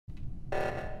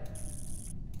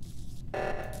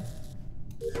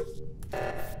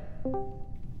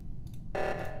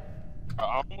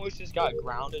I almost just got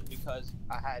grounded because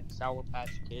I had Sour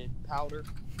Patch Kid powder.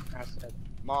 I said,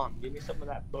 "Mom, give me some of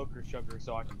that booger sugar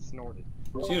so I can snort it."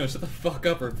 Gino, shut the fuck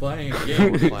up. We're playing a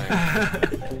game. We're playing.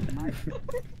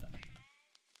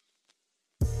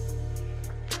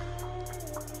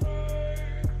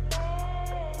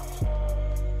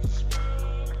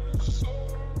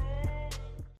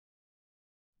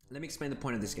 Let me explain the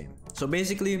point of this game. So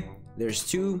basically, there's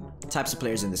two types of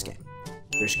players in this game.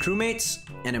 There's crewmates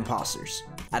and imposters.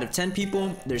 Out of 10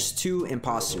 people, there's 2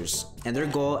 imposters, and their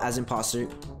goal as imposter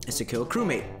is to kill a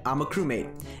crewmate. I'm a crewmate,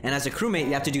 and as a crewmate,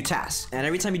 you have to do tasks. And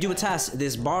every time you do a task,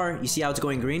 this bar, you see how it's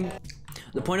going green?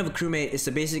 The point of a crewmate is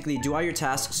to basically do all your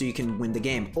tasks so you can win the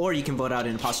game, or you can vote out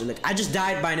an imposter. Like, I just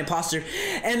died by an imposter,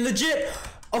 and legit,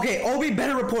 okay, Obi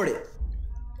better report it.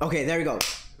 Okay, there we go.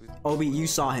 Obi, you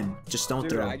saw him. Just don't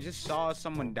throw. I just saw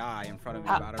someone die in front of me.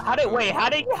 How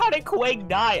did Quake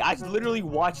die? I literally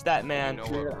watched that man.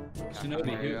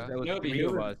 Shinobi,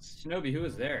 who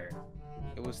was there?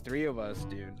 It was 3 of us,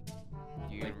 dude.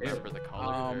 You remember the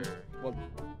color? Well,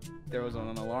 there was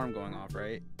an alarm going off,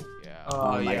 right? Yeah.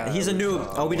 Oh my God. He's a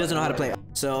noob. Obi doesn't know how to play.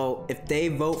 So if they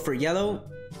vote for yellow,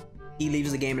 he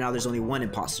leaves the game, and now there's only 1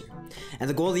 imposter. And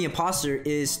the goal of the imposter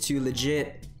is to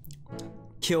legit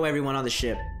kill everyone on the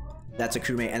ship. That's a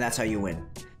crewmate, and that's how you win.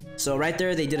 So right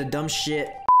there, they did a dumb shit.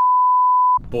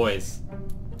 Boys,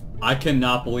 I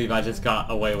cannot believe I just got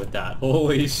away with that.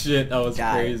 Holy shit, that was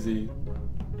crazy.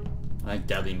 I think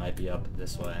Debbie might be up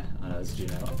this way. I know it's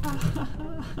Juno.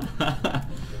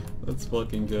 Let's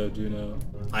fucking go, Juno.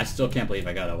 I still can't believe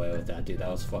I got away with that, dude. That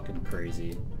was fucking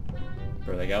crazy.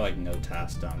 Bro, they got like no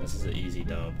task done. This is an easy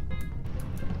dub.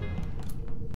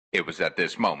 It was at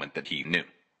this moment that he knew.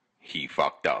 He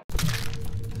fucked up.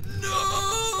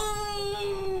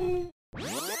 No!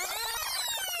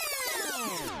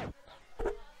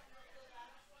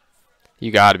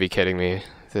 You gotta be kidding me.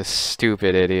 This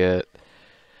stupid idiot.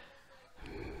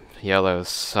 Yellow's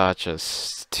such a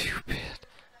stupid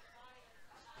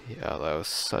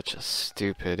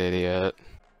idiot.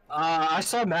 I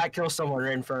saw Matt kill someone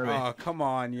right in front of me. Oh, come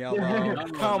on, Yellow.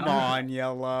 Come on,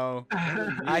 Yellow.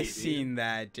 I seen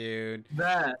that, dude.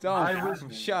 Shut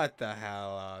the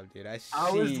hell up, dude. I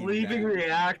was leaving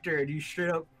reactor and you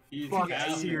straight up fucked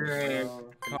Sierra.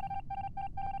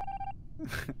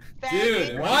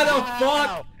 Dude, why the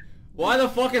fuck? Why the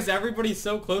fuck is everybody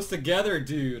so close together,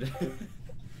 dude?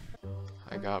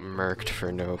 I got murked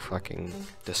for no fucking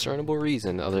discernible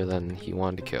reason other than he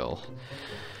wanted to kill.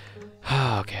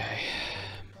 Okay.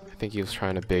 I think he was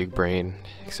trying to big brain,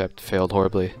 except failed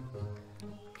horribly.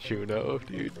 Juno,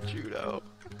 dude, Juno.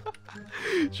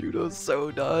 Juno's so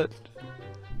done.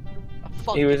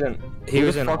 He was in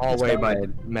hallway by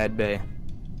med bay.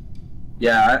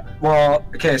 Yeah, well,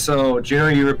 okay, so Juno,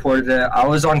 you reported it. I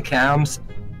was on cams,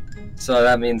 so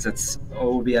that means it's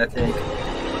Obi, I think.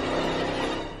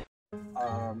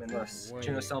 Unless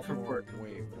Juno self-report.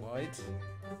 Wait, what?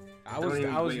 I was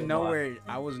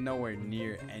nowhere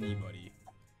near anybody.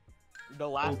 The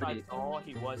last I saw,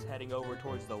 he was heading over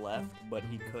towards the left, but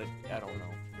he could. I don't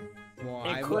know. Well,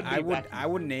 I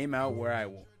would name out where I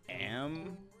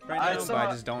am right now, but I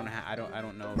just don't. I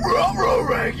don't know.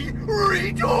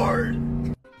 Retard.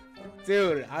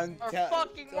 Dude,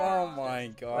 oh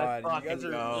my God, you guys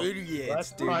are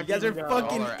idiots, dude. You guys are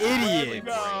fucking idiots. Let's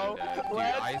go. Oh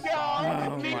my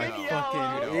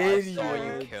fucking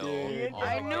idiot, dude.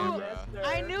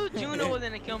 I knew Juno was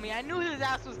gonna kill me. I knew his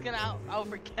ass was gonna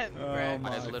out-forget me, bro.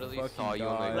 I literally saw you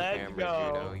on the camera,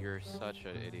 Juno. You're such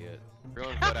an idiot.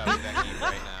 Everyone put out Becky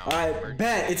right now. Alright,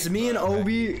 bet. It's me and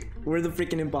Obi. We're the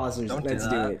freaking imposters. Let's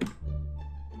do it.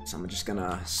 So I'm just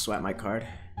gonna swipe my card.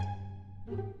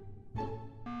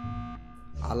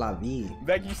 A la vie.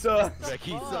 Becky sucks.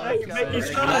 Becky sucks. Becky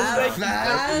sucks.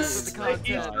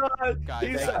 Becky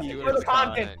sucks.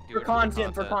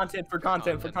 For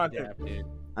content.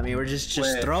 I mean, we're just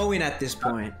throwing at this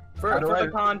point. For the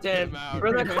content.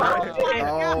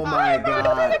 Oh my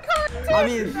God. I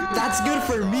mean, that's good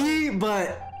for me,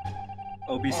 but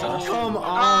Obi sucks. come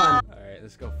on. Alright,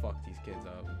 let's go fuck these kids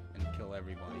up and kill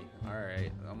everybody.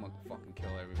 Alright, I'm gonna fucking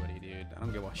kill everybody, dude. I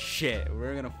don't give a shit.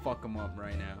 We're gonna fuck them up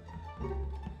right now.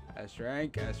 S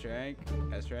rank.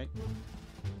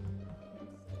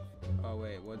 Oh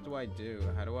wait, what do I do?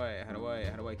 How do I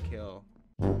kill?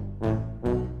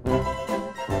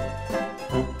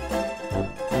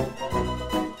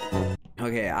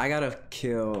 Okay, I gotta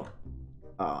kill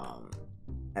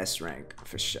S rank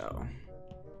for show.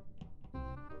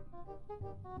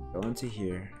 Go into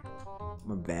here.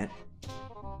 I'm a vent.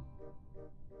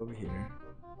 Over here.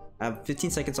 I have 15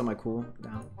 seconds on my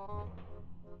cooldown.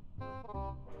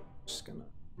 Just gonna.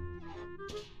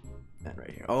 And right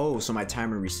here. Oh, so my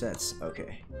timer resets.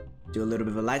 Okay. Do a little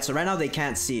bit of a light. So right now they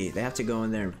can't see. They have to go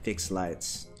in there and fix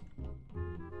lights.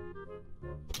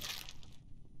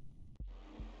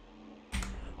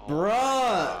 Bruh!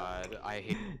 God, I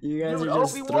hate. You guys Dude, are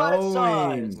just Obi-Wan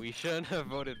throwing. We shouldn't have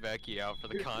voted Becky out for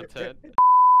the content.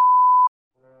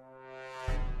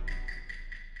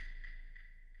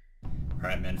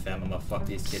 Alright, man, fam, I'm gonna fuck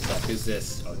these kids up. Who's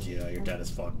this? Oh, Gino, you're dead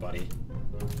as fuck, buddy.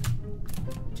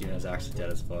 Gino's actually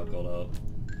dead as fuck. Hold up.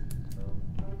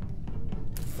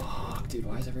 Fuck, dude,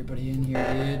 why is everybody in here,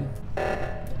 dude?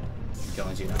 I'm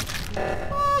killing Gino.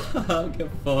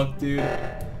 Get fucked, dude.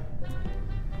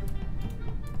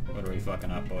 What are we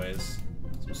fucking up, boys?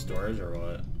 Some storage or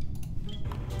what?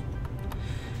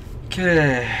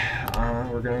 Okay,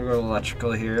 we're gonna go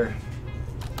electrical here.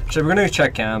 So we're gonna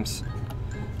check cams.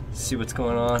 See what's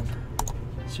going on.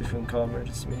 See if we can call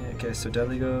emergency me. Okay, so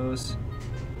Deadly goes.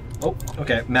 Oh,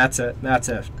 okay, Matt's it.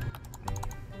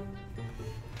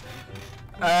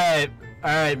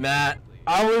 Alright, Matt.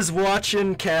 I was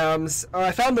watching cams.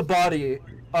 I found the body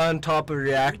on top of a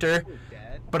reactor,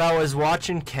 but I was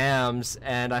watching cams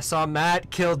and I saw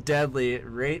Matt kill Deadly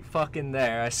right fucking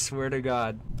there. I swear to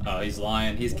God. Oh, he's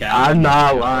lying. He's capping. I'm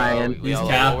not lying. He's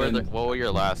capping. What were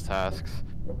your last tasks?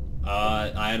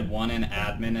 I had one in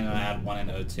admin and I had one in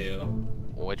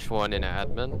O2. Which one in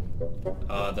admin?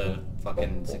 The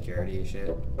fucking security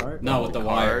shit. No, with the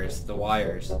wires. The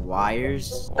wires.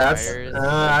 Wires? That's, Wires?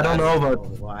 I don't know about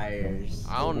Wires.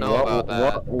 I don't know about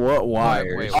that. What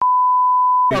wires? Wait,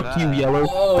 Fuck you, Yellow.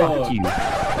 Oh. Fuck you.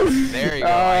 there you go.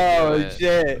 I knew it.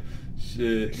 Shit.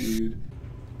 Shit, dude.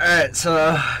 Alright,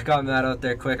 so got Matt out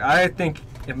there quick. I think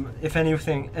if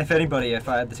anybody, if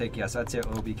I had to take yes, I'd say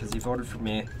Obi because he voted for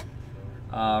me.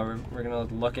 We're gonna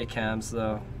look at cams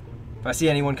though. If I see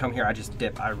anyone come here, I just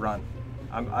dip. I run.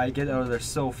 I get out of there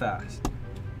so fast.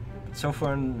 But so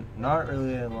far, not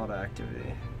really a lot of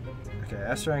activity. Okay,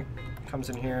 S rank comes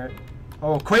in here.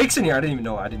 Oh, Quake's in here. I didn't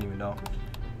even know.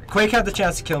 Quake had the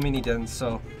chance to kill me and he didn't.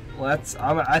 So let's.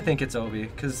 I think it's Obi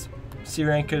because C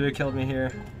rank could have killed me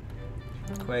here.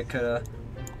 Quake could have.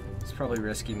 It's probably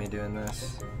risky me doing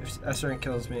this. If S rank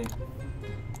kills me,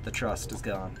 the trust is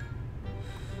gone.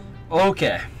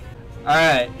 Okay.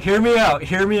 Alright, hear me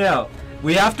out.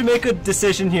 We have to make a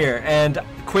decision here, and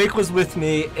Quake was with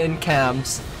me in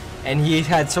cams, and he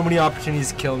had so many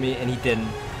opportunities to kill me, and he didn't.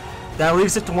 That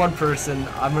leaves it to one person.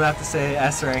 I'm gonna have to say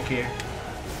S rank here.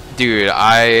 Dude,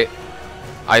 I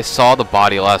saw the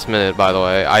body last minute, by the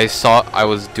way. I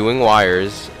was doing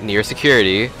wires near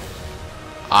security.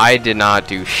 I did not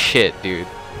do shit, dude.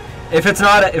 If it's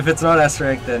not S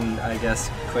rank, then I guess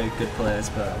Quake good plays,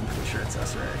 but I'm pretty sure it's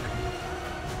S rank.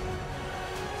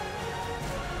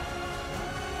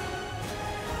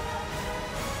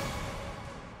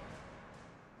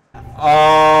 Oh,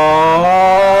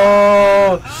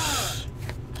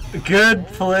 good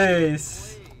place.